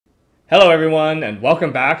Hello everyone, and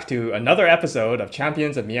welcome back to another episode of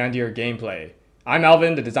Champions of Miyandir gameplay. I'm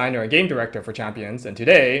Alvin, the designer and game director for Champions, and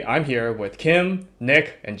today I'm here with Kim,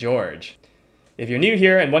 Nick, and George. If you're new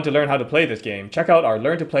here and want to learn how to play this game, check out our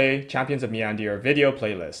Learn to Play Champions of Miyandir video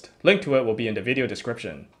playlist. Link to it will be in the video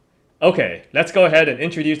description. Okay, let's go ahead and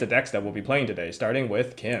introduce the decks that we'll be playing today, starting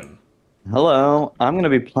with Kim. Hello, I'm going to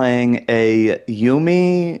be playing a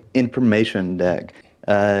Yumi information deck,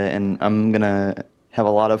 and I'm going to have a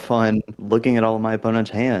lot of fun looking at all of my opponent's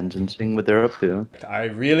hands and seeing what they're up to. I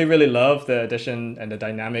really love the addition and the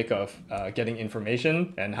dynamic of getting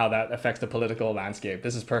information and how that affects the political landscape.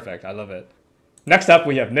 This is perfect, I love it. Next up,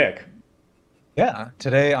 we have Nick. Yeah,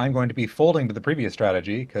 today I'm going to be folding to the previous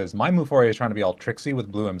strategy because my Mufari is trying to be all tricksy with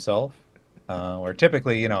blue himself, where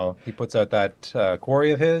typically, he puts out that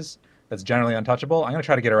quarry of his that's generally untouchable. I'm going to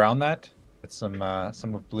try to get around that with some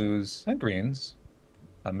of blues and greens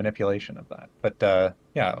manipulation of that. But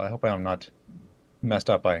yeah, I hope I'm not messed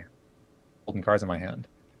up by holding cards in my hand.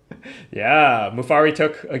 Yeah, Mufari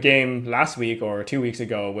took a game last week or 2 weeks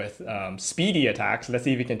ago with speedy attacks. Let's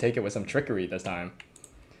see if he can take it with some trickery this time.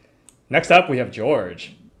 Next up, we have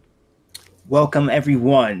George. Welcome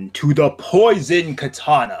everyone to the Poison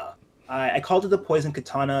Katana. I called it the Poison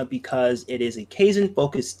Katana because it is a Keizin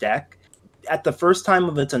focused deck. At the first time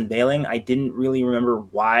of its unveiling, I didn't really remember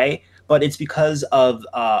why, but it's because of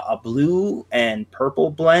a blue and purple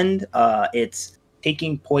blend. It's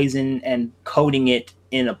taking poison and coating it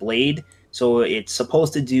in a blade. So it's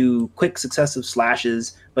supposed to do quick successive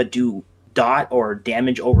slashes, but do dot or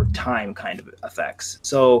damage over time kind of effects.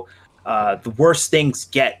 So the worse things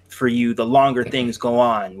get for you, the longer things go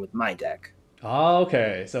on with my deck. Oh,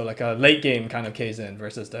 okay, so like a late game kind of Keizin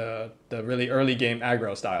versus the really early game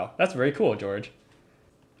aggro style. That's very cool, George.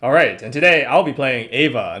 Alright, and today I'll be playing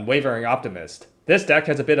Ava and Wavering Optimist. This deck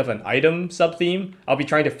has a bit of an item sub-theme. I'll be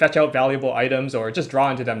trying to fetch out valuable items or just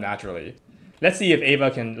draw into them naturally. Let's see if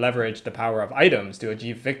Ava can leverage the power of items to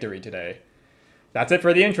achieve victory today. That's it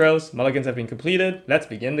for the intros. Mulligans have been completed. Let's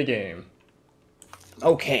begin the game.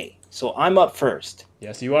 Okay, so I'm up first.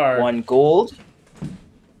 Yes, you are. 1 gold.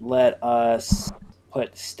 Let us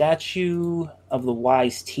put Statue of the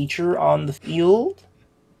Wise Teacher on the field.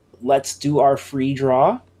 Let's do our free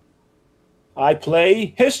draw. I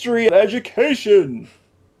play History of Education.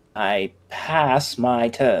 I pass my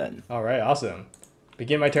turn. Alright, awesome.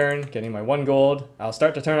 Begin my turn, getting my 1 gold. I'll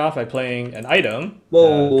start the turn off by playing an item.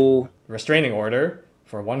 Whoa. Restraining Order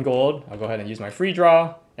for 1 gold. I'll go ahead and use my free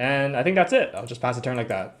draw. And I think that's it. I'll just pass a turn like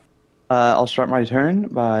that. I'll start my turn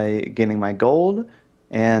by gaining my gold,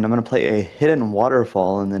 and I'm going to play a Hidden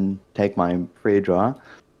Waterfall and then take my free draw.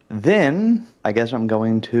 Then, I guess I'm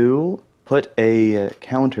going to put a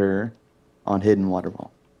counter on Hidden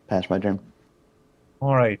Waterfall. Pass my turn.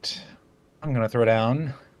 All right, I'm going to throw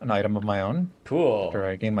down an item of my own. Cool. After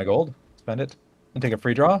I gain my gold, spend it, and take a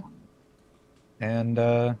free draw, and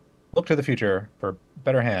look to the future for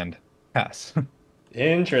better hand. Pass.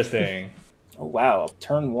 Interesting. Oh, wow.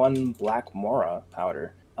 Turn 1 Black Mora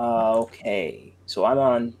powder. Okay. So I'm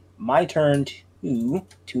on my turn 2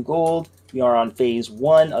 gold. We are on phase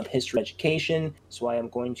 1 of History Education. So I am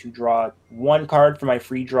going to draw 1 card for my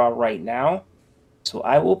free draw right now. So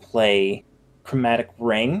I will play Chromatic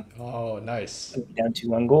Ring. Oh, nice. Down to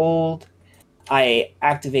 1 gold. I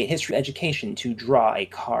activate History Education to draw a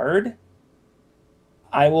card.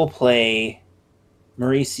 I will play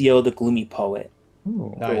Mauricio the Gloomy Poet.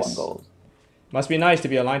 Ooh. For Nice. 1 gold. Must be nice to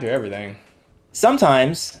be aligned to everything.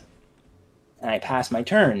 Sometimes I pass my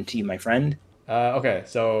turn to you, my friend. Okay,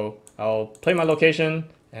 so I'll play my location,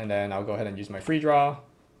 and then I'll go ahead and use my free draw.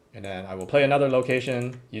 And then I will play another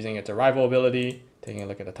location using its arrival ability. Taking a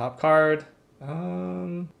look at the top card.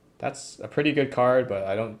 That's a pretty good card, but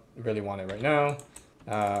I don't really want it right now.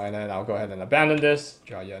 And then I'll go ahead and abandon this,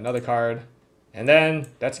 draw yet another card. And then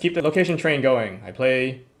let's keep the location train going. I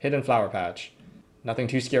play Hidden Flower Patch. Nothing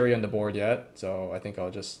too scary on the board yet, so I think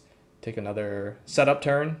I'll just take another setup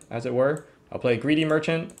turn, as it were. I'll play Greedy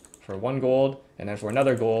Merchant for 1 gold, and then for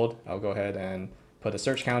another gold, I'll go ahead and put a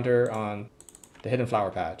search counter on the Hidden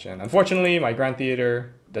Flower Patch. And unfortunately, my Grand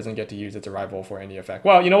Theater doesn't get to use its arrival for any effect.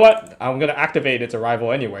 Well, you know what? I'm going to activate its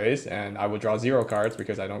arrival anyways, and I will draw 0 cards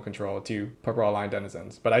because I don't control 2 purple aligned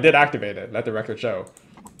denizens. But I did activate it. Let the record show.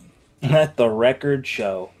 Let the record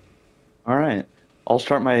show. All right. I'll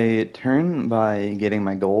start my turn by getting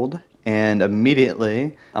my gold, and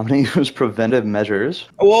immediately I'm going to use preventive measures.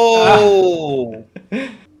 Whoa! All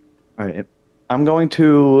right. I'm going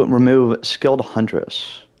to remove Skilled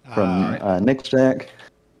Huntress from Nick's deck.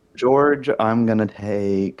 George, I'm going to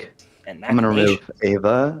take And I'm gonna remove machination.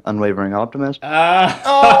 Ava, Unwavering Optimist, Ah.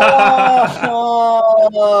 The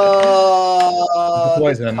Oh, the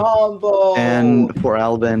poison. combo. and for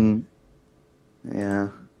Albin, yeah,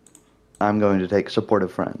 I'm going to take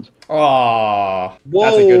Supportive Friends. Oh,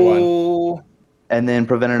 that's a good one. Whoa. And then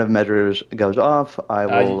preventative measures goes off. I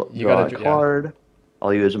will You draw gotta, a yeah. card.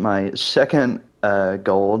 I'll use my second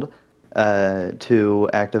gold to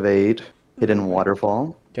activate Hidden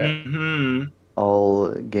Waterfall. Okay. Mm-hmm.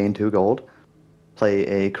 I'll gain 2 gold. Play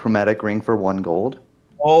a Chromatic Ring for 1 gold.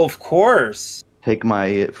 Oh, of course. Take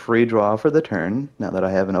my free draw for the turn. Now that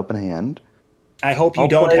I have an open hand, I hope you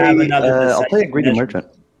don't have another I'll play a decisive Greedy measure. Merchant.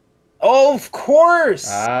 Oh, of course.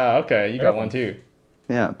 Ah, okay. You got one too.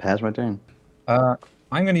 Yeah, pass my turn. I'm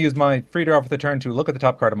going to use my free draw for the turn to look at the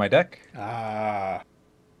top card of my deck, Ah.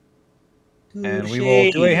 and we will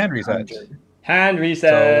do a hand reset. 100. Hand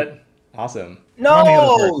reset. Awesome. Running out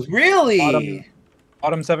of No, cards. really?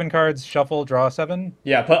 Bottom 7 cards, shuffle, draw 7.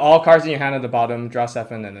 Yeah, put all cards in your hand at the bottom, draw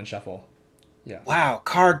 7, and then shuffle. Yeah. Wow,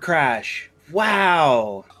 card crash.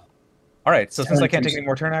 Wow. All right, so since I can't take 7-3. any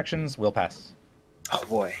more turn actions, we'll pass. Oh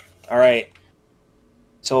boy. All right.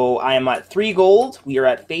 So I am at 3 gold. We are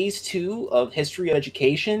at phase 2 of History of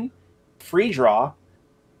Education. Free draw.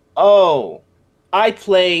 Oh, I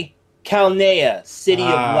play Kalnea, City of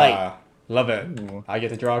Light. Love it. Ooh. I get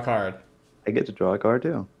to draw a card. I get to draw a card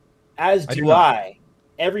too. As I do do not. I.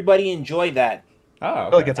 Everybody enjoy that. Oh, I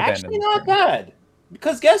feel like okay. it's Actually, abandoned. not bad.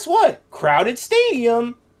 Because guess what? Crowded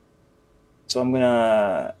stadium. So I'm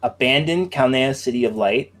gonna abandon Kalnea, City of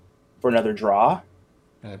Light for another draw.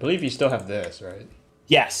 And I believe you still have this, right?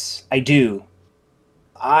 Yes, I do.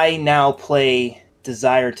 I now play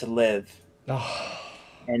Desire to Live. Oh,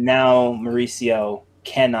 And now Mauricio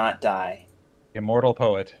cannot die. Immortal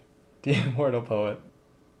poet. the immortal poet.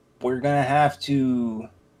 We're gonna have to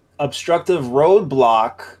obstructive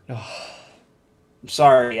roadblock. Oh, I'm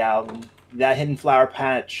sorry, Alvin. That hidden flower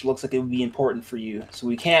patch looks like it would be important for you. So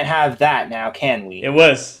we can't have that now, can we? it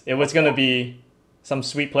was gonna be some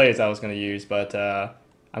sweet plays I was gonna use, but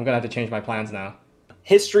I'm gonna have to change my plans now.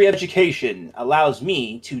 History of Education allows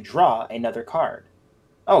me to draw another card.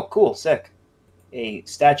 Oh, cool, sick. A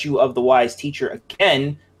statue of the wise teacher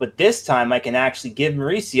again, but this time I can actually give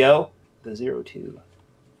Mauricio the 0-2.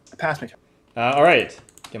 I passed my turn. All right,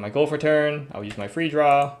 get my gold for turn. I'll use my free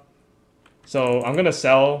draw. So I'm gonna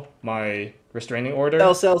sell my restraining order,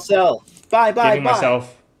 Sell. Buy. giving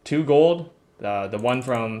myself 2 gold. The one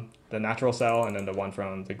from the natural cell, and then the one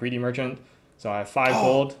from the greedy merchant. So I have 5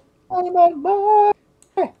 gold.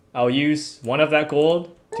 I'll use one of that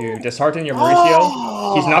gold to dishearten your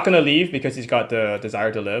Mauricio. He's not gonna leave because he's got the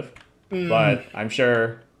desire to live. But I'm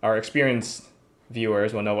sure our experienced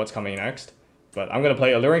viewers will know what's coming next. But I'm gonna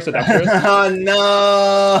play Alluring Seductress Oh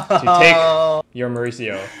no! to take your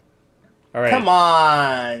Mauricio. All right. Come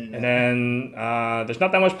on! And then there's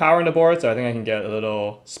not that much power on the board, so I think I can get a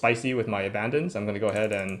little spicy with my abandons. I'm gonna go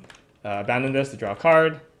ahead and abandon this to draw a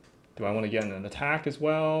card. Do I want to get an attack as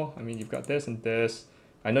well? I mean, you've got this and this.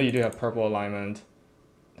 I know you do have purple alignment.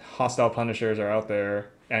 Hostile punishers are out there.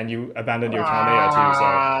 And you abandoned your Kalnea too,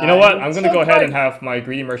 so... You know what? I'm gonna go ahead and have my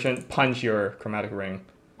greedy merchant punch your chromatic ring.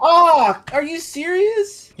 Oh, are you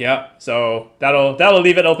serious? Yeah, so that'll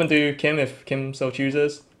leave it open to Kim if Kim so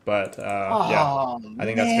chooses. But yeah, I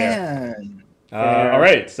think that's fair. Fair. All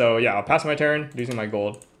right, so yeah, I'll pass my turn, losing my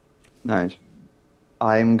gold. Nice.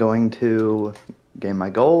 I'm going to gain my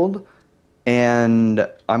gold, and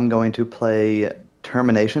I'm going to play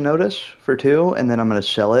Termination Notice for 2, and then I'm going to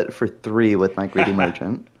sell it for 3 with my Greedy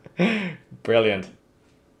Merchant. Brilliant.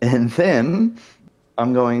 And then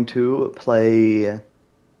I'm going to play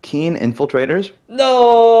Keen Infiltrators,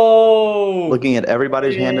 No! looking at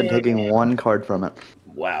everybody's hand and taking 1 card from it.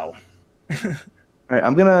 Wow. All right,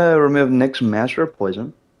 I'm going to remove Nick's Master of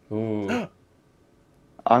Poison. Ooh,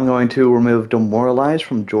 I'm going to remove Demoralize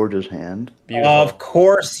from George's hand. beautiful. Of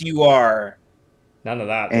course you are. None of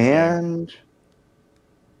that. this game. And...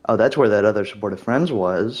 oh, that's where that other Supportive Friends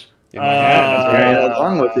was. In my hand, that's Carrying great.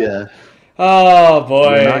 along with you. Oh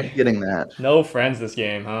We're not boy. getting that. No friends this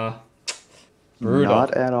game, huh? Brutal.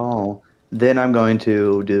 Not at all. Then I'm going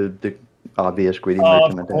to do the obvious Greedy Of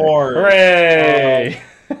Merchant attack. course. Hooray!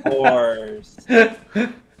 Of course.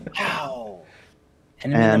 Wow.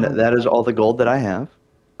 And that is all the gold that I have.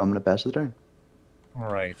 I'm going to pass the turn.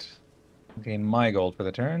 All right. Gain my gold for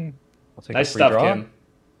the turn. I'll take Nice a free stuff, draw. Kim.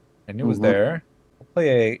 I knew it was Mhm. there. I'll play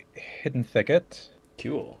a Hidden Thicket.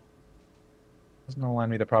 Cool. Doesn't align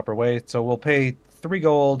me the proper way, so we'll pay 3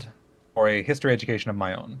 gold for a history education of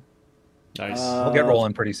my own. Nice. We'll get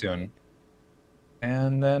rolling pretty soon.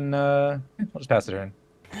 And then I'll just pass the turn.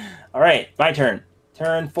 All right, my turn.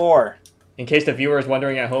 Turn 4. In case the viewer is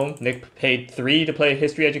wondering at home, Nick paid 3 to play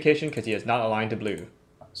History Education because he is not aligned to blue.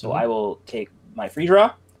 So I will take my free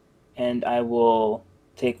draw, and I will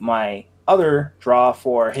take my other draw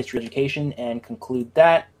for History Education and conclude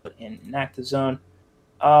that in an active zone.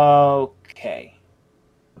 Okay.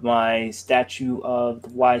 My statue of the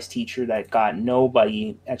wise teacher that got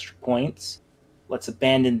nobody extra points. Let's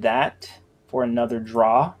abandon that for another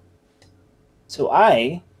draw. So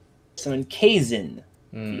I summon Keizin.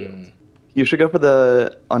 You should go for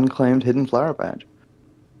the unclaimed hidden flower badge.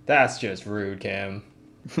 That's just rude, Cam.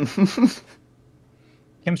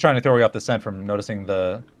 Kim's trying to throw you off the scent from noticing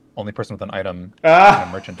the only person with an item Ah! and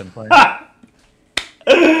a merchant in play. What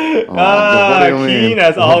do you Keen mean?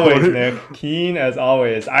 as always, Nick. Keen as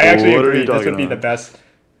always. I actually What are you agree. This would talking be the about? best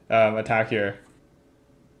attack here.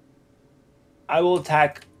 I will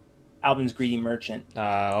attack Albin's Greedy Merchant.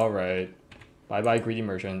 Alright. Bye bye, Greedy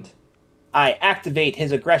Merchant. I activate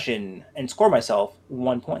his aggression and score myself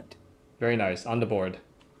 1 point. Very nice. On the board.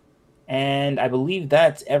 And I believe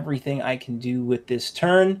that's everything I can do with this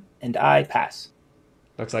turn, and I pass.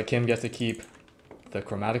 Looks like Kim gets to keep the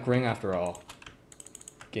chromatic ring after all.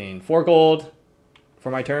 Gain 4 gold for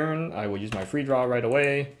my turn. I will use my free draw right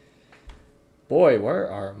away. Boy, where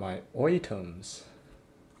are my items?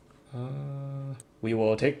 We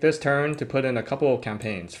will take this turn to put in a couple of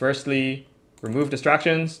campaigns. Firstly, remove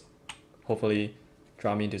distractions. Hopefully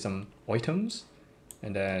draw me into some items.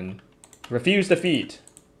 And then refuse defeat.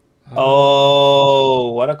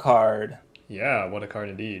 Oh, what a card. Yeah, what a card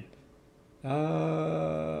indeed.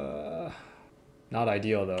 Not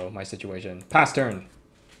ideal though, my situation. Pass turn.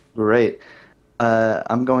 Great.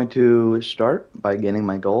 I'm going to start by gaining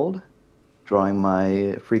my gold, drawing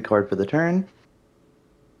my free card for the turn.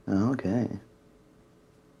 Okay.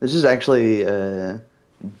 This is actually a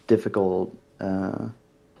difficult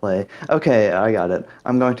play. Okay, I got it.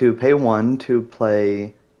 I'm going to pay 1 to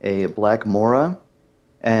play a Black Mora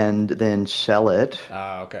and then sell it,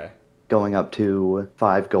 Okay. going up to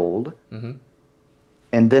 5 gold. Mm-hmm.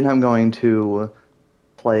 And then I'm going to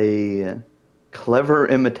play Clever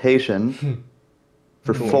Imitation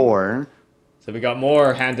for Cool. 4. So we got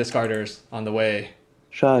more hand discarders on the way.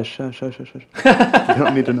 Shush. They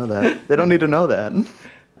don't need to know that. They don't need to know that.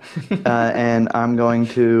 And I'm going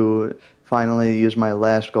to finally use my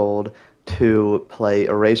last gold to play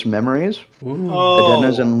Erase Memories. Ooh.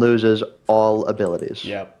 Adenas Oh, and loses all abilities.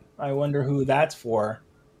 Yep. I wonder who that's for.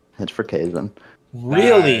 It's for Keizin.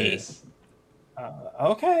 Really? Nice.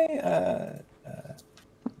 Okay.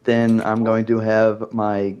 Then I'm going to have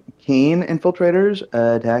my Keen Infiltrators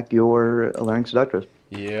attack your Alluring Seductress.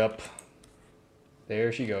 Yep.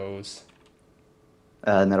 There she goes.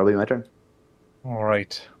 And that'll be my turn. All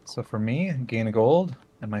right. So for me, gain a gold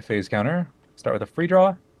and my phase counter. Start with a free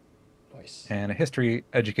draw Nice. and a history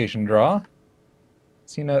education draw.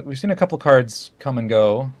 We've seen a couple cards come and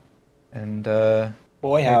go, and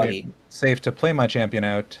Boy, howdy. safe to play my champion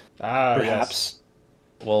out. Perhaps.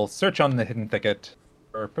 We'll search on the hidden thicket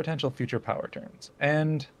for potential future power turns.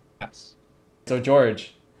 And pass. So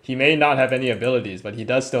George, he may not have any abilities, but he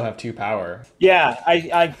does still have 2 power. Yeah,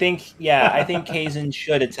 I think Keizin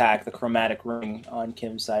should attack the chromatic ring on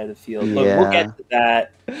Kim's side of the field. But we'll get to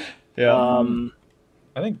that. Yeah.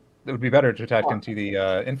 I think it would be better to attack into the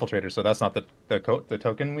infiltrator, so that's not the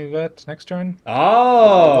token we get next turn.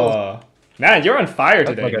 Oh. Man, you're on fire That's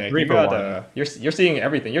today, like a Nick. 3 You for got 1. You're seeing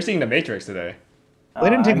everything. You're seeing the Matrix today. Well, they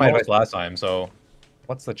didn't take my I'm advice last time, so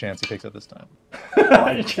what's the chance he takes it this time?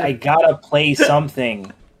 I gotta play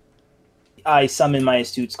something. I summon my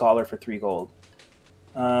Astute Scholar for 3 gold.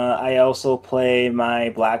 I also play my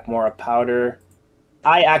Black Mora Powder.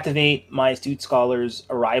 I activate my Astute Scholar's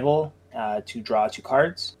Arrival to draw 2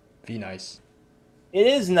 cards. Be nice. It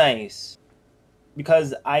is nice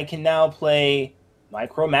because I can now play my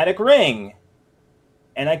Chromatic Ring,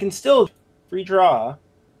 and I can still free draw.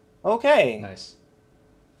 Okay. Nice.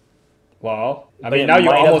 Well, I But mean, it now you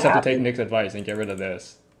might have almost have to take happened. Nick's advice and get rid of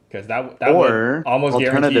this. Because that Or, would almost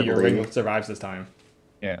guarantee your alternatively- ring survives this time.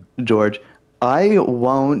 Yeah. George, I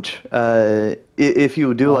won't. If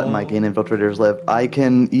you do let my Keen Infiltrators live, I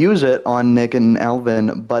can use it on Nick and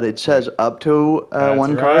Alvin, but it says up to That's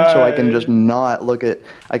 1 card, so I can right. just not look at.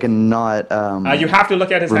 I can not. You have to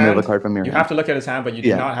look at his remove hand. a card from your You hand. have to look at his hand, but you do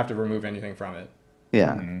Yeah. not have to remove anything from it.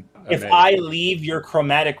 Yeah. Mhm. If Amazing. I leave your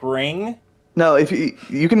Chromatic Ring, No, if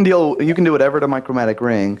you can do whatever to my Chromatic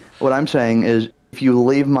Ring. What I'm saying is, if you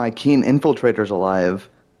leave my Keen Infiltrators alive,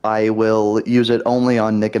 I will use it only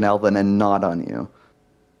on Nick and Alvin and not on you.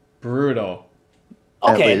 Brutal.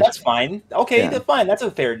 Okay, least. that's fine. Okay, Yeah. that's fine. That's a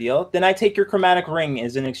fair deal. Then I take your chromatic ring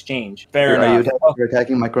as an exchange. Fair Are you enough. Oh, you're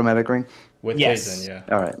attacking my chromatic ring? With yes. Keizin,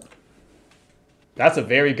 yeah. All right. That's a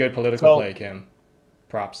very good political So- play, Kim.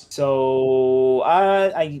 Props. So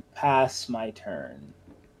I pass my turn.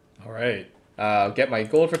 All right. Get my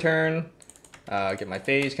gold return. Get my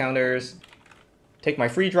phase counters. Take my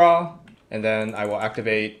free draw. And then I will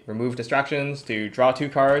activate remove distractions to draw 2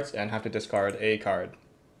 cards and have to discard a card.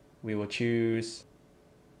 We will choose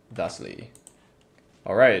thusly.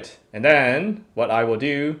 All right. And then what I will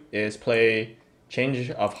do is play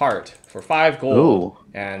Change of Heart for 5 gold. Ooh.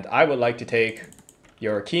 And I would like to take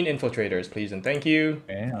your Keen Infiltrators, please and thank you.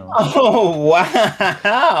 Damn. Oh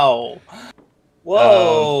wow!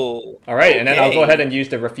 Whoa! All right, and then I'll go Okay. ahead and use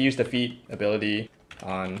the Refuse Defeat ability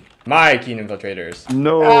on my Keen Infiltrators.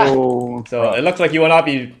 No. So it looks like you will not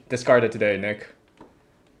be discarded today, Nick.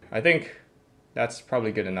 I think that's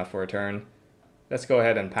probably good enough for a turn. Let's go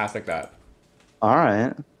ahead and pass like that. All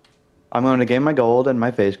right. I'm going to gain my gold and my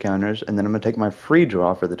face counters, and then I'm going to take my free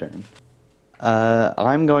draw for the turn.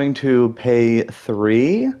 I'm going to pay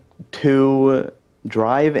 3 to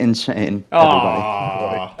drive insane. Everybody.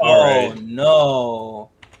 Aww. Oh All right. no!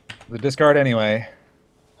 The discard anyway.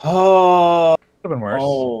 Oh. Could have been worse.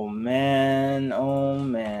 Oh man! Oh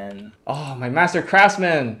man! Oh, my Master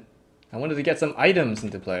Craftsman. I wanted to get some items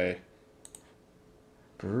into play.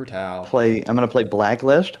 Brutal. I'm going to play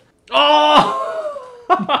Blacklist.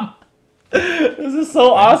 Oh! This is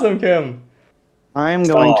so awesome, Kim. I'm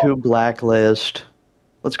going Stop. to Blacklist.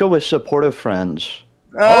 Let's go with Supportive Friends.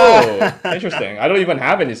 Oh, interesting. I don't even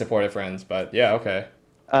have any supportive friends, but yeah,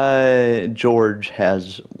 okay. George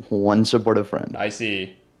has 1 supportive friend. I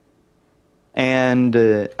see. And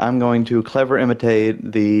I'm going to clever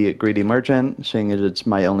imitate the greedy merchant, seeing as it's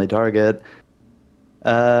my only target.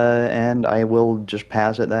 And I will just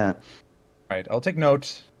pass at that. All right, I'll take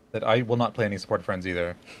note that I will not play any support friends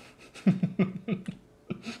either.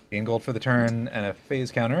 Gain gold for the turn and a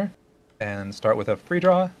phase counter, and start with a free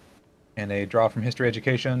draw and a draw from History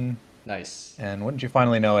Education. Nice. And wouldn't you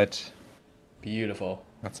finally know it, Beautiful.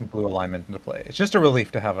 got some blue alignment into play. It's just a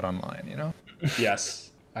relief to have it online, you know?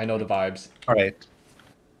 Yes, I know the vibes. All right.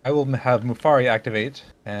 I will have Mufari activate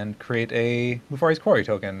and create a Mufari's Quarry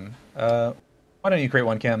token. Why don't you create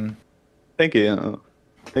one, Kim? Thank you.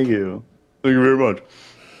 Thank you. Thank you very much.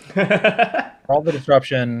 For all the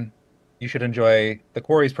disruption, you should enjoy the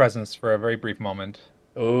Quarry's presence for a very brief moment.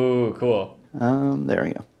 Oh, cool. There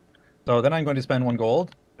we go. So then I'm going to spend 1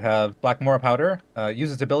 gold, have Black Mora Powder,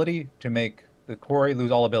 use its ability to make the Quarry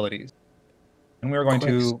lose all abilities. And we're going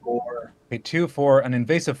Quick to score. pay 2 for an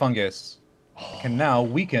invasive fungus. It can now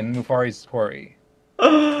weaken Mufari's Quarry.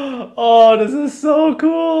 Oh, this is so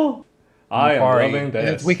cool. I am Mufari, loving in this.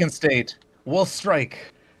 its weakened state, will strike.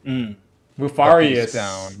 Mm. Mufari He's is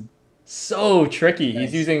down. so tricky. Nice.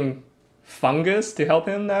 He's using fungus to help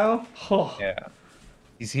him now. Oh. Yeah.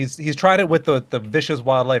 He's tried it with the vicious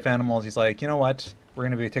wildlife animals. He's like, you know what? We're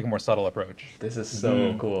going to be taking a more subtle approach. This is so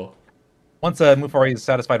Mhm. cool. Once Mufari is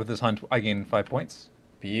satisfied with his hunt, I gain 5 points.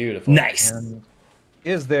 Beautiful. Nice. And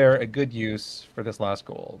is there a good use for this last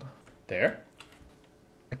gold? There.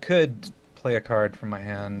 I could play a card from my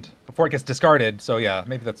hand before it gets discarded. So yeah,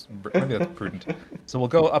 maybe that's prudent. So we'll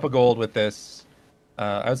go up a gold with this.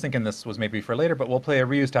 I was thinking this was maybe for later, but we'll play a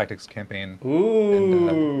reuse tactics campaign.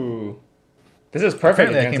 Ooh. This is perfect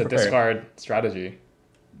Apparently I against a came prepared. discard strategy.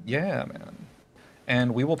 Yeah, man.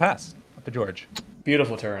 And we will pass up to George.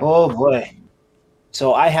 Beautiful turn. Oh boy.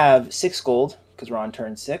 So I have 6 gold because we're on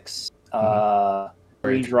turn 6.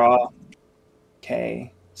 Redraw.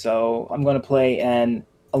 Okay. So I'm going to play an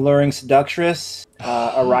Alluring Seductress.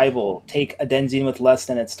 Arrival. Take a Denzine with less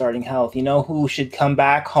than its starting health. You know who should come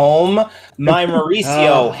back home? My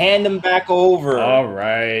Mauricio. Hand him back over. All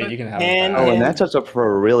right, you can have And- it Oh, back. and that sets up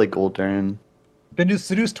for a really cool turn. Been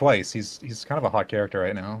seduced twice. He's kind of a hot character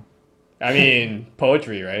right now. I mean,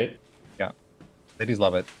 poetry, right? Ladies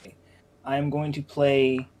love it. I am going to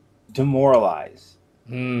play Demoralize.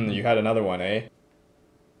 You had another one, eh?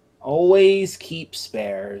 Always keep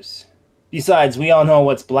spares. Besides, we all know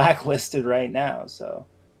what's blacklisted right now, so.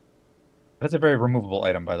 That's a very removable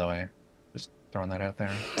item, by the way. Just throwing that out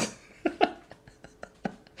there.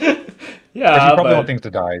 Yeah, you probably but want things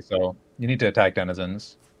to die, so you need to attack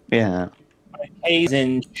denizens. Yeah.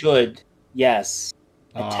 Keizin should, yes,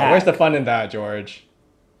 attack. where's the fun in that, George?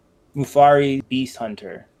 Mufari Beast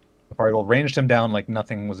Hunter. Mufari will ranged him down like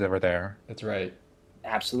nothing was ever there. That's right.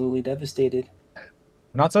 Absolutely devastated.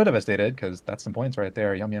 Not so devastated, because that's some points right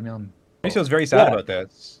there. Yum, yum, yum. Mauricio's very sad Yeah. about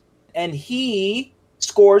this. And he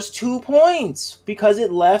scores 2 points because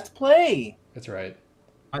it left play. That's right.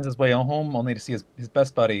 Finds his way home only to see his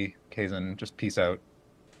best buddy, Keizin, just peace out.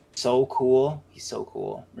 So cool. He's so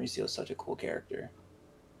cool. Mauricio's such a cool character.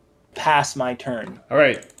 Pass my turn. All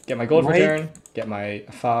right, get my gold for Right. turn, get my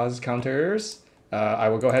Faz counters. I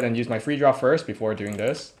will go ahead and use my free draw first before doing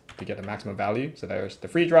this to get the maximum value. So there's the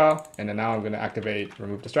free draw, and then now I'm going to activate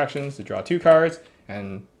remove distractions to draw 2 cards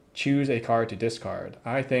and choose a card to discard.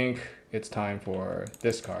 I think it's time for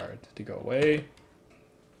this card to go away.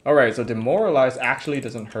 All right, so demoralize actually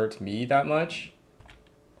doesn't hurt me that much,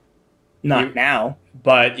 Not now.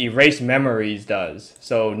 but erase memories does.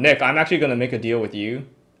 So Nick, I'm actually going to make a deal with you.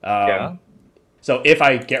 Yeah. So if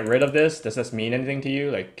I get rid of this, does this mean anything to you?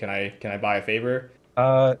 Like, can I buy a favor?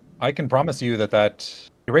 I can promise you that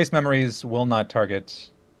erase memories will not target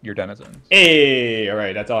your denizens. Hey, all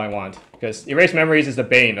right, that's all I want. Because erase memories is the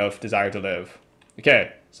bane of desire to live.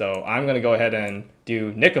 Okay, so I'm gonna go ahead and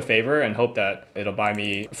do Nick a favor and hope that it'll buy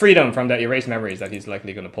me freedom from the erase memories that he's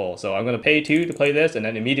likely gonna pull. So I'm gonna pay 2 to play this and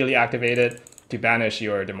then immediately activate it to banish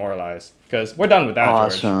your demoralize. Because we're done with that,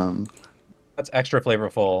 George. Awesome. That's extra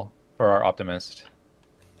flavorful for our optimist.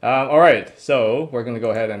 All right, so we're gonna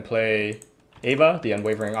go ahead and play Ava, the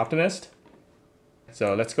Unwavering Optimist.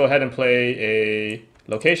 So let's go ahead and play a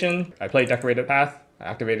location. I play Decorated Path. I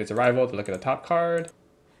activate its arrival to look at the top card.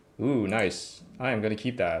 Ooh, nice. I am gonna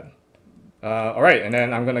keep that. All right, and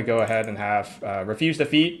then I'm gonna go ahead and have Refuse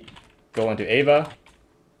Defeat go into Ava,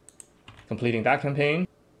 completing that campaign.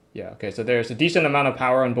 Yeah, okay, so there's a decent amount of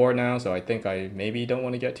power on board now, so I think I maybe don't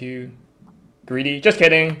want to get too greedy. Just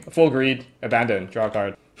kidding. Full greed. Abandon. Draw a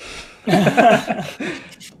card.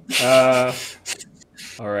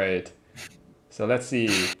 All right. So let's see.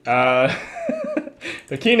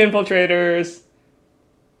 The Keen Infiltrators.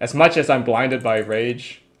 As much as I'm blinded by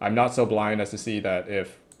rage, I'm not so blind as to see that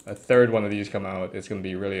if a third one of these come out, it's going to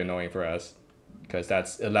be really annoying for us. Because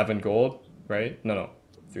that's 11 gold, right? No.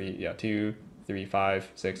 3, yeah, 2, 3, 5,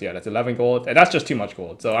 6. Yeah, that's 11 gold. And that's just too much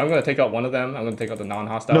gold. So I'm going to take out one of them. I'm going to take out the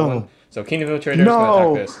non-hostile one. So Keen Infiltrator is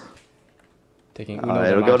going to attack this. Taking Uno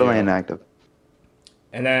It'll go to my Dimaggio. inactive.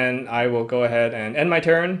 And then I will go ahead and end my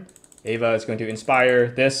turn. Ava is going to inspire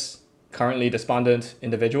this currently despondent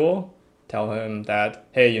individual. Tell him that,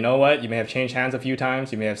 hey, you know what? You may have changed hands a few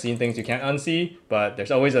times. You may have seen things you can't unsee, but there's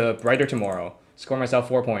always a brighter tomorrow. Score myself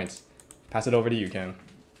 4 points. Pass it over to you, Kim.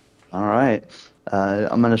 All right.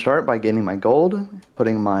 I'm going to start by getting my gold,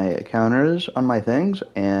 putting my counters on my things,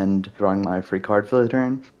 and drawing my free card for the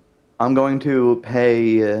turn. I'm going to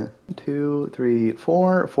pay 2, 3,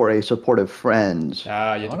 4 for a supportive friends. You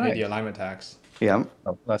have to Oh, pay nice. the alignment tax. Yeah.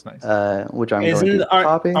 Oh, that's nice. Which I'm going to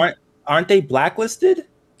copy. Aren't they blacklisted?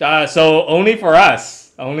 So only for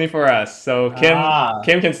us. Only for us. So Kim, Ah.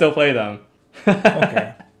 Kim can still play them.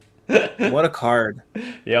 Okay. What a card.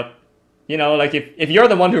 Yep. You know, like if you're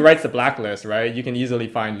the one who writes the blacklist, right? You can easily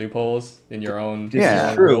find loopholes in your own, Yeah. your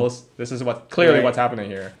own True. rules. This is clearly Right. what's happening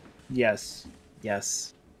here. Yes.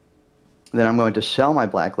 Yes. Then I'm going to sell my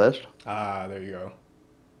blacklist There you go.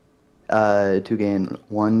 to gain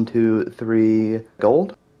 1, 2, 3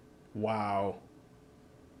 gold. Wow.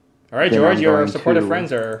 All right, Then George, I'm your going supportive to-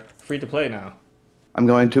 friends are free to play now. I'm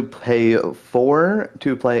going to pay 4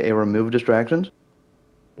 to play a remove distractions.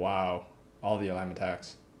 Wow. All the alignment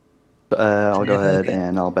tax. I'll go ahead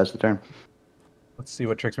and I'll best the turn. Let's see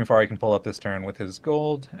what tricks Mufari can pull up this turn with his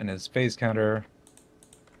gold and his phase counter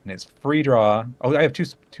and his free draw. Oh, I have two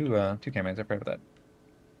campaigns. I forgot about that.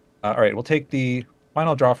 All right, we'll take the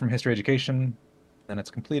final draw from History Education, then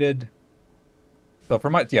it's completed. So for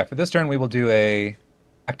this turn we will do a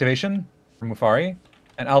activation from Mufari,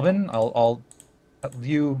 and Alvin, I'll let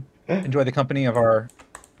you enjoy the company of our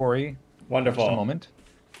quarry for Wonderful. just a moment.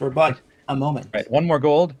 For but a moment. Right, 1 more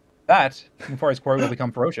gold. That Mufari's quarry will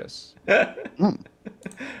become ferocious.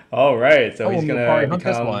 All right, so Oh, he's Mufari gonna hunt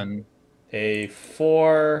this become one. a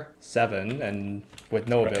 4/7 and with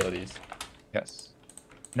no Right. abilities. Yes.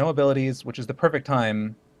 No abilities, which is the perfect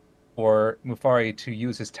time for Mufari to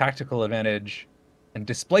use his tactical advantage and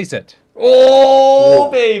displace it. Oh,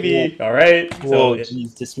 Whoa. baby! All right, Whoa, so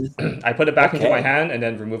jeez, dismiss. I put it back into Okay. my hand and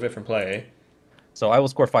then remove it from play. So I will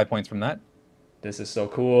score 5 points from that. This is so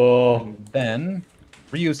cool. Then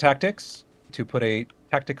reuse tactics to put a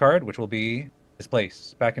tactic card, which will be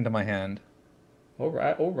displace, back into my hand. All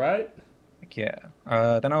right, all right. Heck yeah.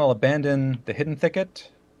 Then I will abandon the hidden thicket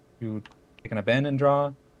to take an abandon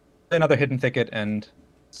draw, another hidden thicket, and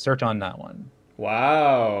search on that one.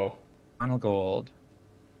 Wow. Final gold.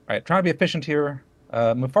 All right, trying to be efficient here.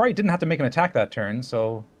 Mufari didn't have to make an attack that turn,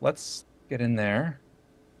 so let's get in there.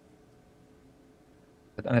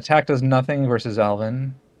 An attack does nothing versus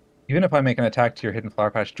Alvin. Even if I make an attack to your hidden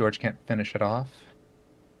flower patch, George can't finish it off.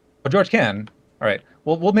 Well, George can. All right.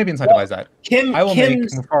 Well, we'll maybe incentivize that. I will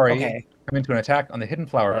Kim's make Mufari okay. come into an attack on the hidden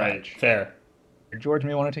flower All right, patch. fair. George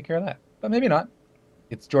may want to take care of that, but maybe not.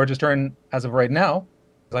 It's George's turn as of right now,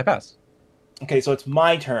 as I pass. Okay, so it's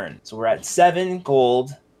my turn. So we're at 7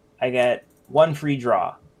 gold. I get 1 free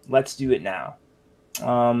draw. Let's do it now.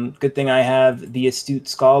 Good thing I have the Astute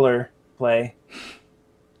Scholar play.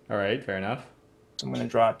 All right, fair enough. So I'm going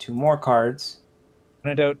to draw 2 more cards.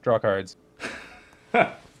 When in doubt, draw cards.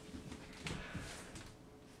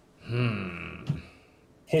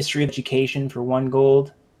 History of Education for 1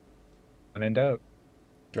 gold. When in doubt.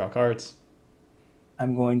 Draw cards.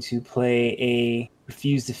 I'm going to play a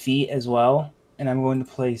Refuse Defeat as well. And I'm going to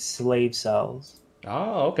play Slave Cells.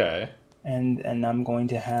 Oh, okay. And I'm going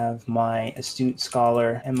to have my Astute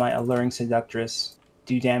Scholar and my Alluring Seductress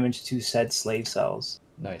do damage to said slave cells.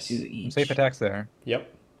 Nice. To each. Safe attacks there. Yep.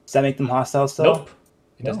 Does that make them hostile still? Nope.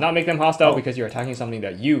 It does No. not make them hostile Oh. because you're attacking something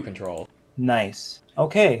that you control. Nice.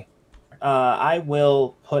 Okay. I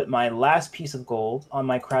will put my last piece of gold on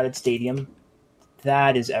my crowded stadium.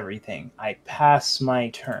 That is everything. I pass my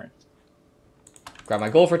turn. Grab my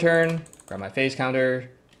gold for turn, grab my phase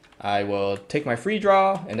counter. I will take my free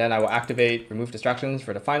draw, and then I will activate Remove Distractions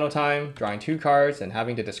for the final time, drawing 2 cards and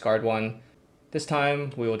having to discard 1. This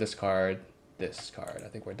time, we will discard this card. I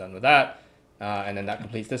think we're done with that. And then that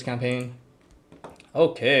completes this campaign.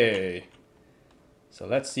 Okay. So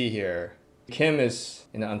let's see here. Kim is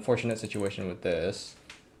in an unfortunate situation with this.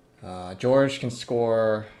 George can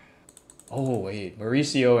score... Oh, wait.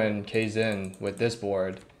 Mauricio and Keizin with this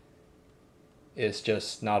board is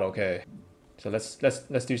just not okay. So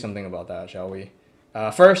let's do something about that, shall we?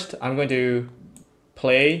 First, I'm going to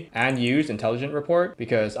play and use Intelligent Report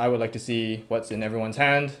because I would like to see what's in everyone's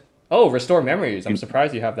hand. Oh, Restore Memories. I'm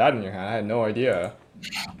surprised you have that in your hand. I had no idea.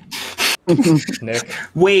 Nick.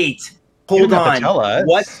 Wait. You Hold don't have to on. tell us.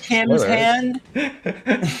 What's Kim's Spoilers. hand?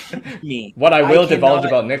 Me. What I will divulge cannot-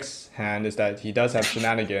 about Nick's hand is that he does have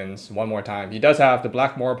shenanigans one more time. He does have the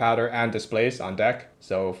Black Moor Powder and Displace on deck.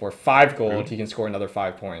 So for 5 gold, he can score another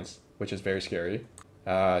 5 points, which is very scary.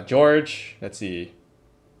 George, let's see.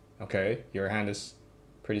 Okay, your hand is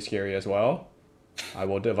pretty scary as well. I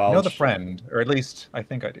will divulge. You know the friend, or at least I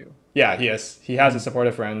think I do. Yeah, he is. He has a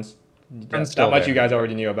supportive friends. Friend's That still much there. you guys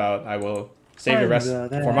already knew about. I will save the rest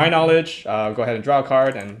Friends are for my there. knowledge. Go ahead and draw a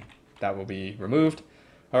card, and that will be removed.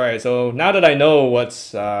 All right, so now that I know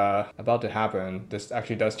what's about to happen, this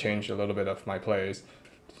actually does change a little bit of my plays.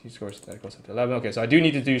 He scores, that goes up to 11. Okay, so I do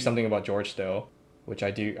need to do something about George still, which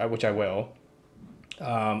I will.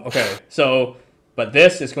 Okay, so, but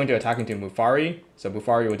this is going to attack into Mufari. So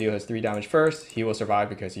Mufari will deal his 3 damage first. He will survive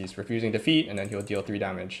because he's refusing defeat, and then he'll deal 3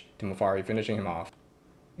 damage to Mufari, finishing him off.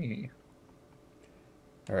 Hey.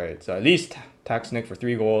 All right, so at least tax Nick for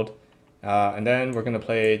 3 gold. And then we're going to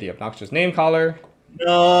play the Obnoxious Name Caller.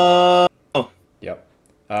 No. Yep.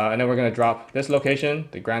 And then we're going to drop this location,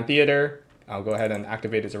 the Grand Theater. I'll go ahead and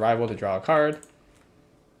activate its arrival to draw a card.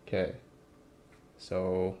 Okay.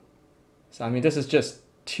 So I mean, this is just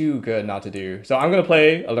too good not to do. So I'm going to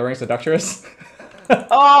play Alluring Seductress.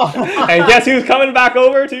 Oh. And guess who's coming back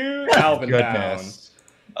over to Alvin Town? Goodness.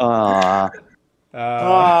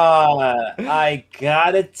 I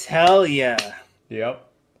gotta tell ya. Yep.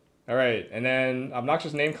 All right, and then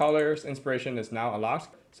Obnoxious Name Caller's inspiration is now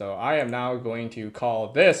unlocked. So I am now going to call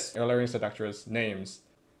this Alluring Seductress names.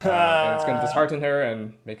 And it's going to dishearten her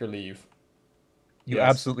and make her leave. You Yes.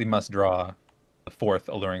 absolutely must draw the 4th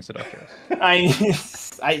Alluring Seductress. It And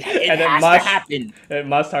it has must to happen. It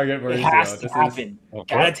must target It Mauricio. has to happen. Of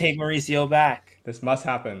Gotta course. take Mauricio back. This must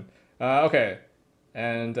happen. Okay,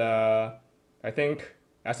 and I think,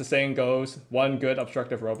 as the saying goes, one good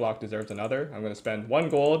obstructive roadblock deserves another. I'm going to spend 1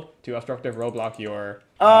 gold to obstructive roadblock your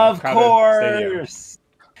Of crowded stadium. course.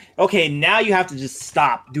 Okay, now you have to just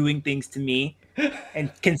stop doing things to me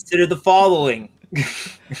and consider the following.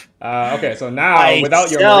 Okay, so now I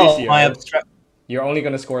without your sell Mauricio, my obstru- you're only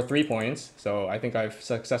going to score 3 points. So I think I've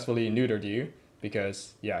successfully neutered you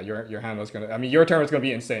because, yeah, your hand was going to... I mean, your turn was going to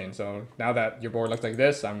be insane. So now that your board looks like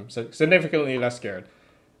this, I'm significantly less scared.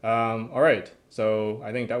 All right, so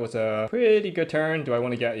I think that was a pretty good turn. Do I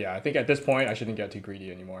want to get... Yeah, I think at this point, I shouldn't get too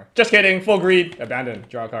greedy anymore. Just kidding. Full greed. Abandon.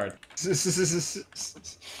 Draw a card.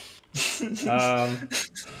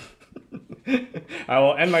 I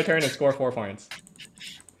will end my turn and score 4 points.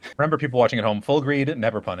 Remember, people watching at home, full greed,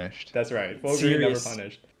 never punished. That's right. Full greed, never Serious.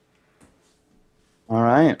 punished. All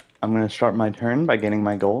right, I'm going to start my turn by gaining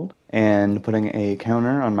my gold and putting a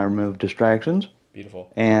counter on my remove distractions.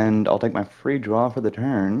 Beautiful. And I'll take my free draw for the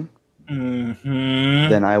turn. Mm-hmm.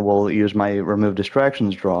 Then I will use my remove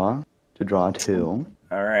distractions draw to draw 2.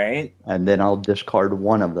 All right. And then I'll discard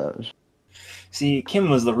 1 of those. See, Kim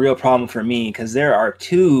was the real problem for me because there are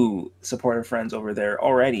 2 supportive friends over there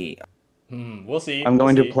already. We'll see. I'm we'll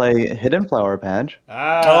going to see. play Hidden Flower Patch.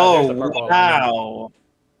 There's the Oh, purple alignment. wow.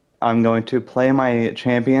 I'm going to play my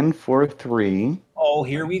champion for 3. Oh,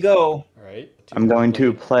 here we Nice. go. All right. I'm going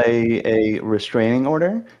to Blade. play a Restraining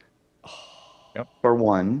Order Yep. for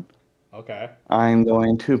 1. Okay. I'm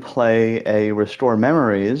going to play a Restore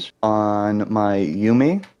Memories on my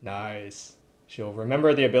Yumi. Nice. She'll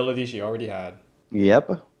remember the ability she already had. Yep.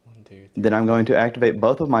 1, 2, 3. Then I'm going to activate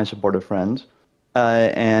both of my supportive friends.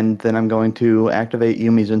 And then I'm going to activate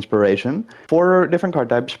Yumi's Inspiration. 4 different card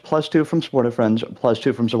types, +2 from supportive friends,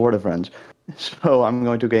 +2 from supportive friends. So I'm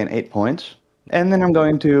going to gain 8 points. And then I'm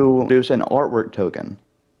going to produce an artwork token.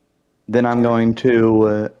 Then I'm going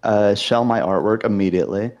to sell my artwork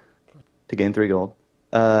immediately to gain 3 gold.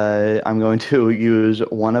 I'm going to use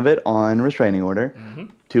 1 of it on Restraining Order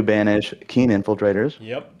to banish Keen Infiltrators.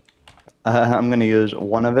 Yep. I'm going to use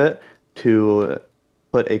 1 of it to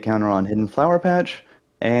put a counter on Hidden Flower Patch.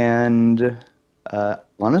 And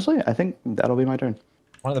honestly, I think that'll be my turn.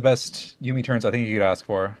 One of the best Yumi turns I think you could ask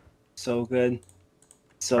for. So good.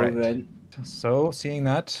 So Right. good. So, seeing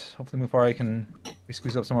that, hopefully Mufari can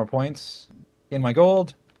squeeze up some more points. Gain my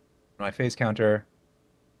gold, my phase counter.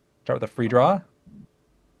 Start with a free draw.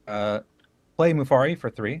 Play Mufari for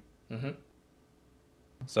 3.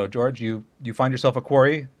 So, George, you find yourself a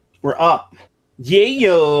quarry. We're up.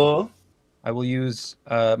 Yeah. I will use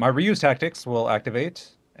my reuse tactics will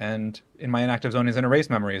activate, and in my inactive zone is an erase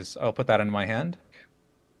memories. I'll put that in my hand.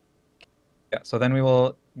 Yeah, so then we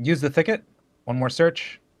will use the thicket, 1 more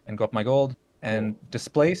search, and go up my gold, and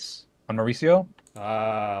displace on Mauricio,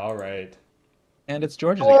 All right. and it's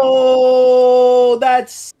George's again. Oh,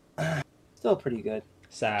 that's still pretty good.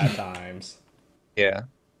 Sad times. Yeah.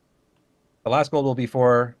 The last gold will be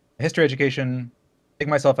for history education, take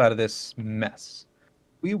myself out of this mess.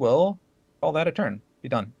 We will call that a turn. Be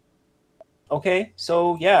done. Okay,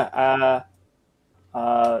 so yeah,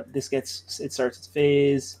 this starts its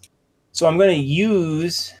phase. So I'm going to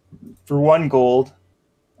use for 1 gold,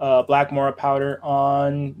 Black Mora powder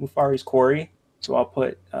on Mufari's quarry. So I'll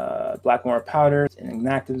put Black Mora powder in an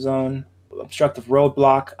inactive zone. Obstructive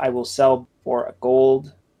roadblock I will sell for a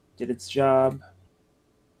gold. Did its job.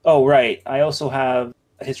 Oh right, I also have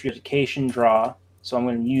a history education draw, so I'm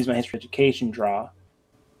going to use my history education draw.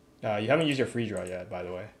 You haven't used your free draw yet, by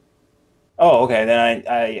the way. Oh, okay. Then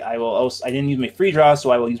I will also. I didn't use my free draw,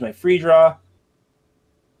 so I will use my free draw.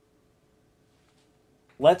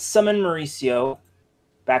 Let's summon Mauricio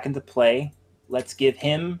back into play. Let's give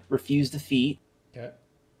him Refuse Defeat. Okay.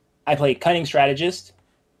 I play Cunning Strategist.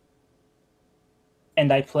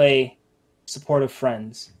 And I play Supportive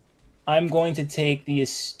Friends. I'm going to take the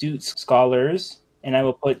Astute Scholars, and I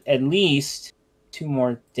will put at least 2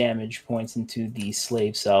 more damage points into the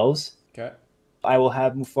Slave Cells. Okay. I will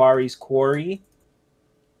have Mufari's Quarry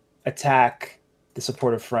attack the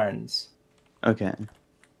Supportive Friends. Okay.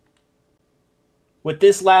 With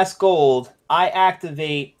this last gold, I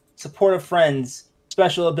activate Supportive Friends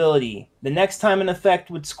special ability. The next time an effect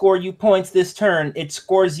would score you points this turn, it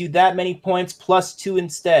scores you that many points plus 2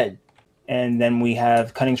 instead. And then we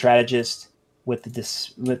have Cunning Strategist with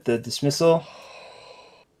the dismissal.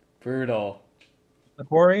 Brutal. The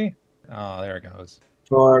quarry. Oh, there it goes.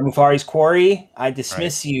 For Mufari's Quarry, I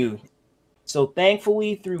dismiss you. So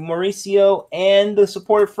thankfully, through Mauricio and the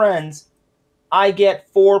Supportive Friends, I get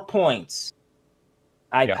 4 points.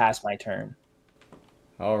 I pass my turn.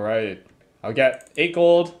 All right. I'll get 8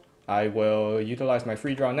 gold. I will utilize my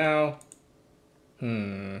free draw now.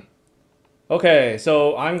 Okay,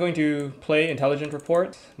 so I'm going to play Intelligent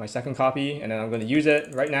Report, my second copy, and then I'm going to use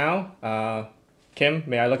it right now. Kim,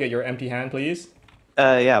 may I look at your empty hand, please?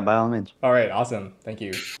 Yeah, by all means. All right, awesome. Thank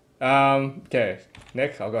you. Okay,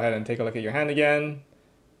 Nick, I'll go ahead and take a look at your hand again.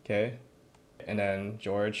 Okay, and then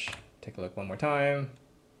George, take a look one more time.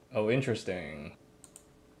 Oh, interesting.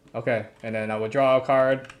 Okay, and then I will draw a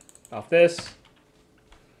card off this.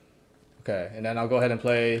 Okay, and then I'll go ahead and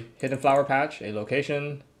play Hidden Flower Patch, a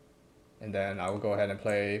location. And then I will go ahead and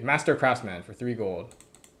play Master Craftsman for 3 gold.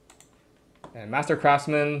 And Master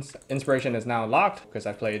Craftsman's inspiration is now locked because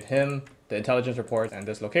I played him, the Intelligence Report, and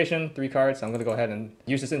this location, 3 cards. So I'm going to go ahead and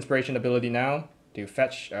use this inspiration ability now to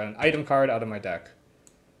fetch an item card out of my deck.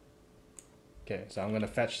 Okay, so I'm going to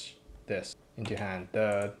fetch this into hand,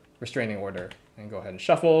 the Restraining Order, and go ahead and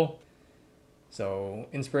shuffle. So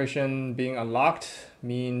inspiration being unlocked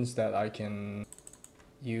means that I can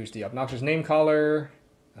use the Obnoxious Name Caller.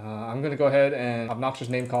 I'm going to go ahead and Obnoxious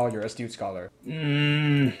Name Call your Astute Scholar. All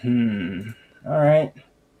right.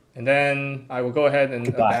 And then I will go ahead and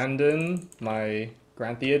abandon my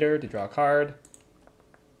Grand Theater to draw a card.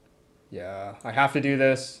 Yeah, I have to do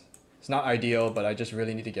this. It's not ideal, but I just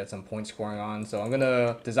really need to get some point scoring on. So I'm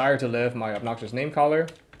gonna desire to live my obnoxious name caller.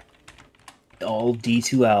 Old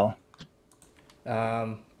D2L.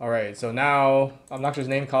 All right, so now obnoxious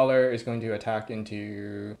name caller is going to attack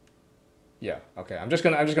into. Yeah, okay. I'm just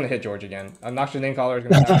gonna hit George again. Obnoxious name caller is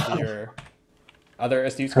gonna attack into your other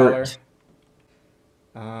astute scholar. Hurt.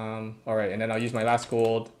 All right, and then I'll use my last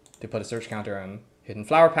gold to put a search counter on hidden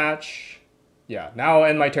flower patch. Yeah, now I'll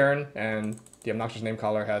end my turn, and the obnoxious name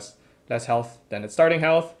caller has less health than its starting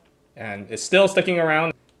health, and is still sticking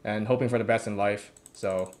around and hoping for the best in life.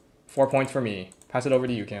 So 4 points for me. Pass it over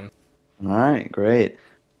to you, Kim. All right, great.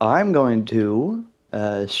 I'm going to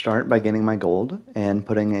start by getting my gold and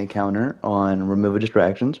putting a counter on remove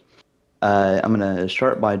distractions. I'm going to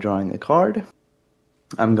start by drawing a card.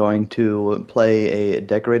 I'm going to play a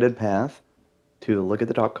decorated path to look at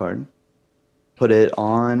the top card, put it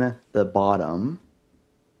on the bottom.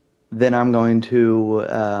 Then I'm going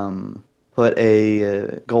to put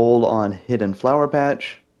a gold on hidden flower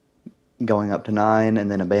patch, going up to 9, and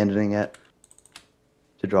then abandoning it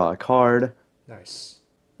to draw a card. Nice.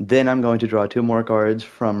 Then I'm going to draw 2 more cards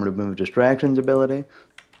from remove distractions ability.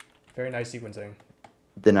 Very nice sequencing.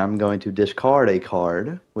 Then I'm going to discard a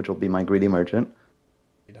card, which will be my greedy merchant.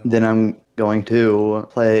 Then I'm going to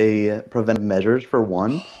play preventive measures for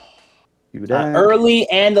 1. Early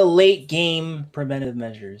and the late game preventive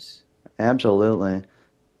measures. Absolutely.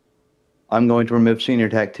 I'm going to remove Senior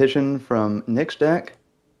Tactician from Nick's deck.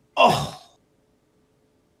 Oh,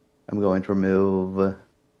 I'm going to remove.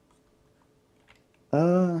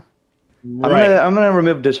 right. I'm gonna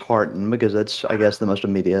remove Dishearten because that's, I guess, the most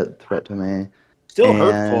immediate threat to me. Still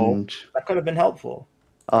hurtful. And That could have been helpful.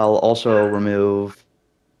 I'll also remove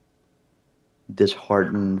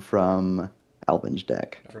Dishearten from Alvin's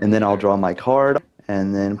deck. And then I'll draw my card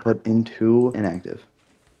and then put into inactive.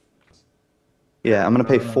 Yeah, I'm going to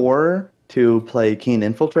pay 4 to play Keen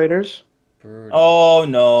Infiltrators. Brutal. Oh, So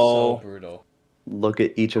no. brutal. Look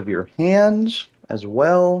at each of your hands as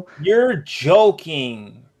well. You're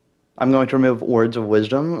joking. I'm going to remove Words of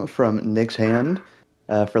Wisdom from Nick's hand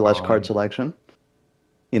for less card selection.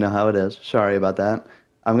 You know how it is. Sorry about that.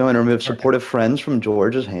 I'm going to remove Supportive Friends from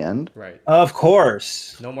George's hand. Right. Of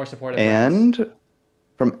course. No more supportive friends. And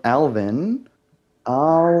from Alvin,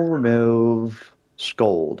 I'll remove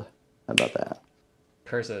Scold. How about that?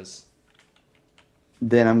 Curses.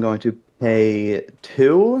 Then I'm going to pay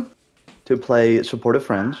 2 to play Supportive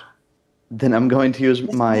Friends. Then I'm going to use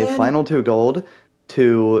my final 2 gold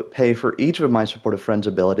to pay for each of my Supportive Friends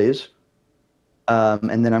abilities.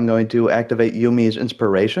 And then I'm going to activate Yumi's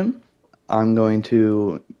Inspiration. I'm going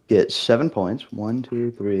to get 7 points. 1,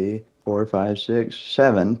 2, 3, 4, 5, 6,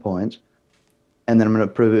 7 points. And then I'm going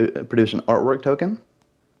to produce an artwork token.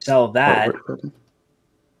 Sell that. Artwork token.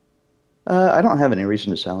 I don't have any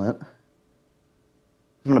reason to sell it.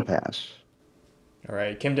 I'm going to pass. All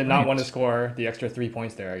right. Kim did not want to score the extra 3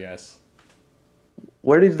 points there, I guess.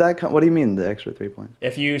 Where did that come? What do you mean the extra 3 points?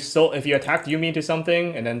 If you attacked Yumi into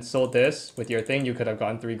something and then sold this with your thing, you could have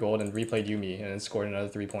gotten 3 gold and replayed Yumi and then scored another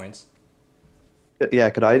 3 points.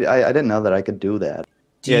 Yeah, could I didn't know that I could do that.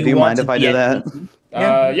 Do you mind if I do that?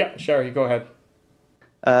 Yeah, sure. You go ahead.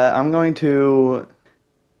 I'm going to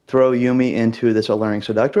throw Yumi into this Alluring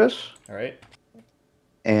Seductress. All right.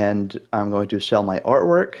 And I'm going to sell my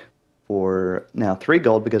artwork for now 3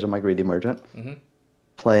 gold because of my greedy merchant. Mm-hmm.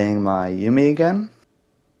 Playing my Yumi again.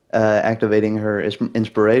 Activating her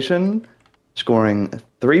inspiration. Scoring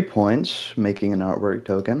 3 points, making an artwork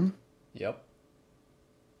token. Yep.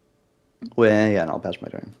 Well, yeah, and I'll pass my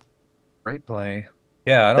turn. Great play.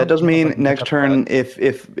 Yeah, I don't That does know if I mean can next pick up turn,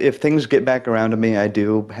 that. if things get back around to me, I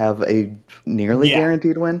do have a nearly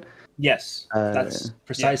guaranteed win. Yes, that's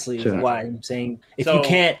precisely sure. why I'm saying if So, you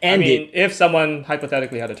can't end it. if someone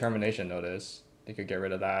hypothetically had a termination notice, they could get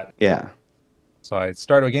rid of that. Yeah. So I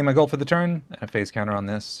start a game of gold for the turn, and a phase counter on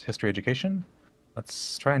this History Education.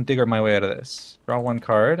 Let's try and digger my way out of this. Draw 1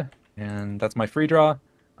 card, and that's my free draw.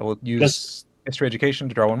 I will use History Education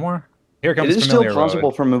to draw 1 more. Here comes It is still Familiar possible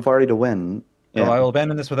Road. for Mufari to win. So Yeah. I will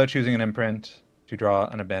abandon this without choosing an imprint to draw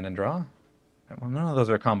an abandoned draw. Well, none of those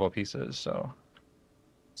are combo pieces, so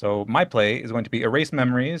my play is going to be Erase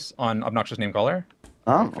Memories on Obnoxious Namecaller,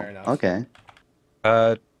 Oh, Fair enough. okay.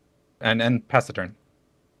 and pass the turn.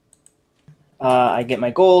 I get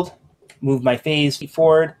my gold, move my phase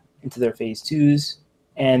forward into their phase 2s,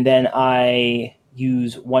 and then I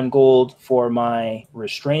use 1 gold for my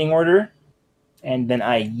restraining order, and then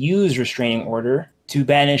I use restraining order to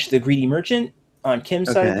banish the greedy merchant on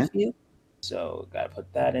Kim's side of the field. So gotta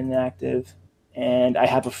put that in active, and I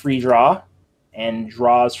have a free draw. and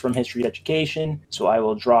draws from History Education. So I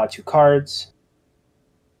will draw 2 cards,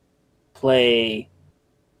 play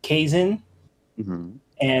Keizin, Mm-hmm.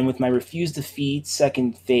 and with my Refuse Defeat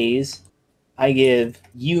second phase, I give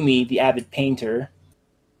Yumi, the Avid Painter.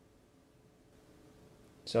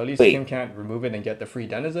 So at least Wait. Kim can't remove it and get the free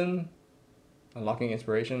Denizen, unlocking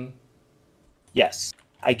inspiration. Yes.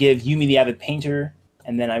 I give Yumi, the Avid Painter,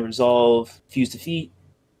 and then I resolve Fuse Defeat.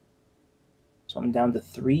 So I'm down to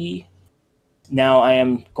 3. Now I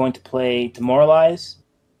am going to play Demoralize,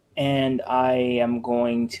 and I am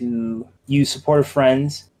going to use Supportive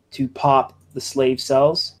Friends to pop the slave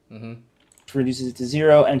cells, Mm-hmm. which reduces it to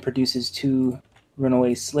 0 and produces 2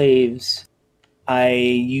 runaway slaves. I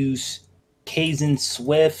use Keizin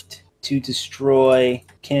Swift to destroy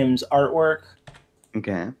Kim's artwork.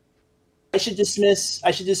 Okay. I should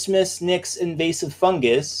dismiss Nick's invasive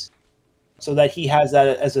fungus so that he has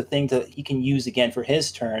that as a thing that he can use again for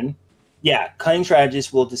his turn. Yeah, Cunning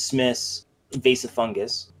Strategist will dismiss invasive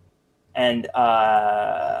fungus. And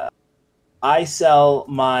I sell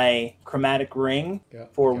my chromatic ring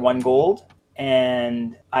for 1 gold.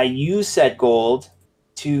 And I use said gold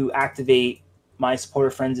to activate my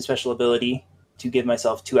Supportive Friends' special ability to give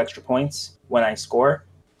myself 2 extra points when I score.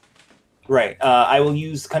 Right. I will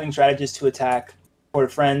use Cunning Strategist to attack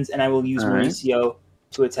Supportive Friends, and I will use Mauricio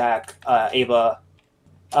to attack Ava.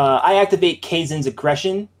 I activate Keizin's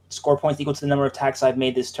Aggression. Score points equal to the number of attacks I've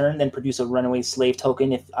made this turn, then produce a runaway slave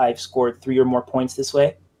token if I've scored 3 or more points this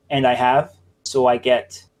way. And I have. So I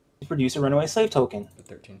get to produce a runaway slave token.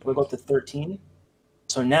 13 points. We'll go up to 13.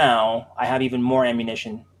 So now I have even more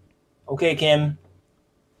ammunition. Okay, Kim.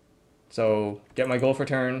 So get my gold for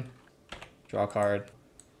turn, draw a card.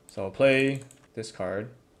 So I'll play this card.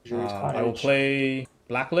 I will play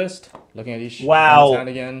Blacklist, looking at each hand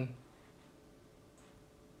again.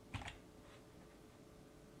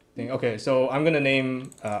 Okay, so I'm going to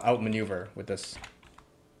name Outmaneuver with this.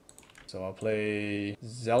 So I'll play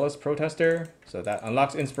Zealous Protester. So that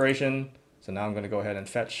unlocks Inspiration. So now I'm going to go ahead and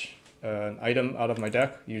fetch an item out of my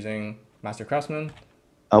deck using Master Craftsman.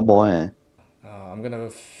 Oh boy. I'm going to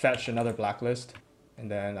fetch another Blacklist.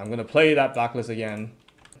 And then I'm going to play that Blacklist again.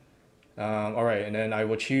 Alright, and then I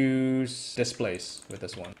will choose Displace with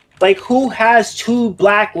this one. Like, who has 2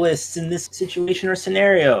 Blacklists in this situation or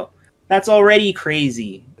scenario? That's already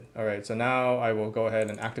crazy. Alright, so now I will go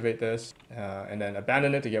ahead and activate this, and then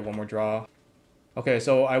abandon it to get 1 more draw. Okay,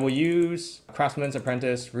 so I will use Craftsman's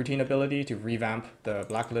Apprentice routine ability to revamp the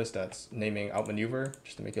Blacklist that's naming Outmaneuver,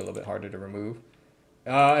 just to make it a little bit harder to remove.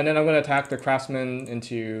 And then I'm going to attack the Craftsman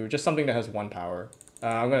into just something that has 1 power.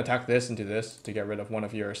 I'm going to attack this into this to get rid of 1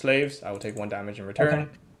 of your slaves. I will take 1 damage in return. Okay.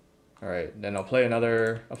 Alright, then I'll play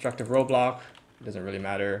another Obstructive Roadblock. It doesn't really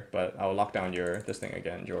matter, but I'll lock down this thing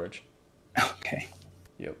again, George. Okay.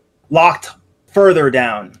 Yep. Locked further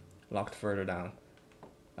down. Locked further down.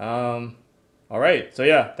 Alright, so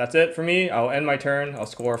yeah, that's it for me. I'll end my turn. I'll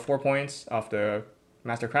score 4 points off the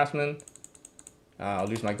Master Craftsman. I'll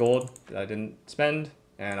lose my gold that I didn't spend,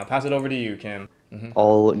 and I'll pass it over to you, Kim.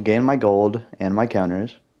 I'll gain my gold and my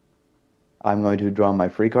counters. I'm going to draw my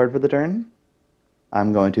free card for the turn.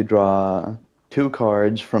 I'm going to draw 2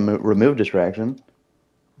 cards from Remove Distraction.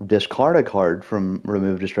 Discard a card from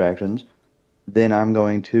Remove Distractions. Then I'm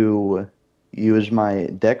going to use my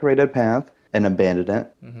Decorated Path and abandon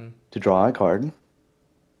it to draw a card.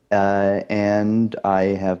 And I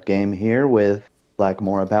have game here with Black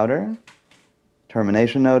Mora Powder,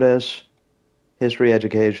 Termination Notice, History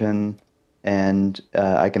Education, and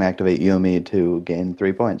I can activate Yumi to gain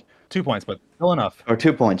 3 points. 2 points, but still enough. Or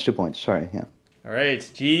 2 points, 2 points, sorry, yeah. Alright,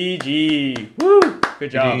 GG. Woo!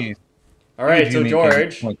 Good job. GG. Alright, so Yumi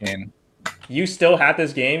George, can- you still had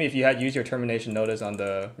this game if you had used your Termination Notice on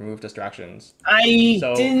the Remove Distractions. I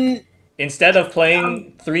didn't. Instead of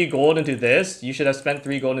playing 3 gold into this, you should have spent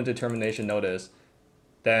 3 gold into Termination Notice.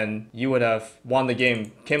 Then you would have won the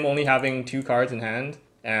game. Kim only having 2 cards in hand,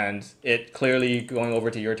 and it clearly going over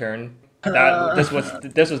to your turn. This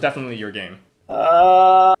was definitely your game.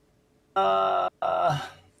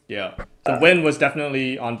 Yeah, the win was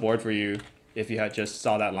definitely on board for you if you had just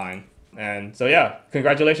saw that line. And so yeah,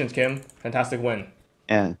 congratulations, Kim. Fantastic win.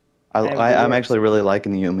 And I'm actually really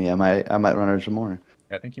liking the Yumi. I might run her some more.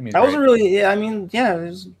 I think you mean That wasn't really. Yeah, I mean, yeah,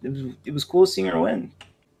 it was cool seeing her win.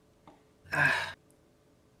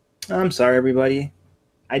 I'm sorry, everybody.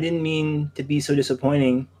 I didn't mean to be so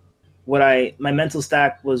disappointing. My mental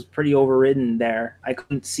stack was pretty overridden there. I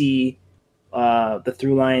couldn't see the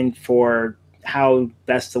through line for how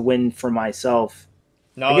best to win for myself.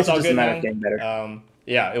 No, I guess it's all just good, a matter man. of getting better.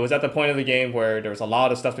 Yeah, it was at the point of the game where there was a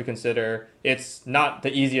lot of stuff to consider. It's not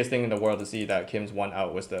the easiest thing in the world to see that Kim's one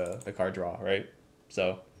out was the card draw, right?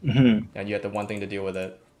 So, and you had the one thing to deal with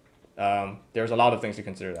it. There's a lot of things to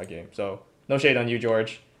consider that game. So no shade on you,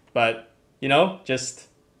 George, but you know, just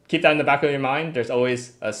keep that in the back of your mind. There's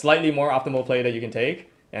always a slightly more optimal play that you can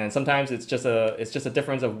take, and sometimes it's just a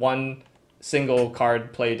difference of one single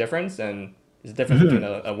card play difference, and it's a difference between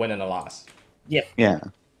a win and a loss. Yep. Yeah.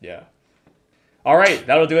 Yeah. All right,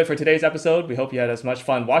 that'll do it for today's episode. We hope you had as much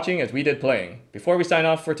fun watching as we did playing. Before we sign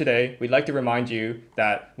off for today, we'd like to remind you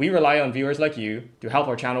that we rely on viewers like you to help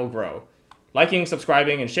our channel grow. Liking,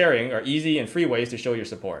 subscribing, and sharing are easy and free ways to show your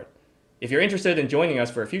support. If you're interested in joining us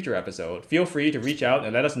for a future episode, feel free to reach out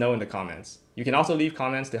and let us know in the comments. You can also leave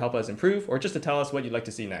comments to help us improve or just to tell us what you'd like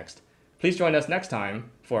to see next. Please join us next time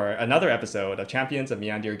for another episode of Champions of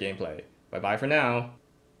Miyandir gameplay. Bye-bye for now.